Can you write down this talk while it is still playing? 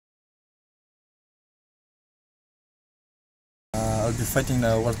be fighting in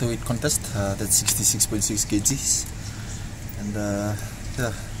a welterweight contest, that's 66.6 kgs, and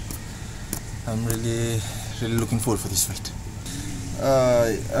yeah, I'm really looking forward for this fight.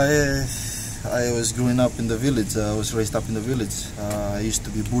 I was growing up in the village. I was raised up in the village. I used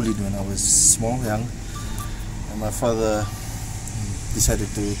to be bullied when I was small, young, and my father decided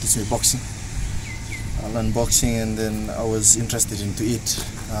to teach me boxing. I learned boxing, and then I was interested into it.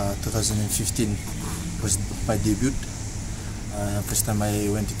 2015 was my debut. First time I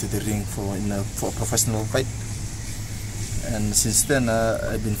went into the ring for a professional fight, and since then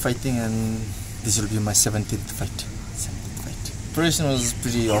I've been fighting, and this will be my 17th fight. Preparation was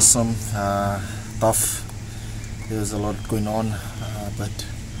pretty awesome, tough. There was a lot going on, but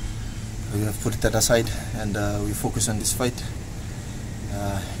we have put that aside, and we focus on this fight.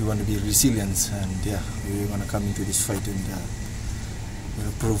 We want to be resilient, and yeah, we want to come into this fight and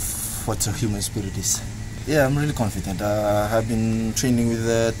prove what a human spirit is. Yeah, I'm really confident. I've been training with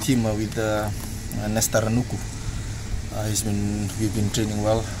the team with Ratu Rakuro. We've been training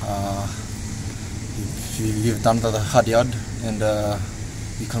well. We've done the hard yard, and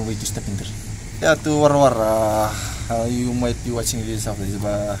we can't wait to step in there. Yeah, to War, you might be watching this after this,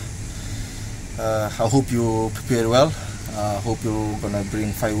 but I hope you prepare well. I hope you're gonna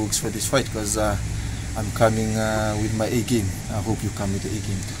bring fireworks for this fight, because I'm coming with my A game. I hope you come with the A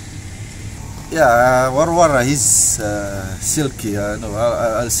game too. Yeah, War, he's silky. No,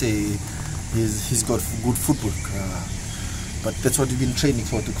 I'll say he's got good footwork. But that's what we've been training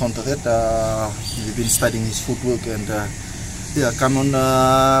for, to counter that. We've been studying his footwork, and yeah, come on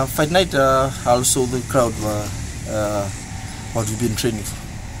fight night, I'll show the crowd what we've been training for.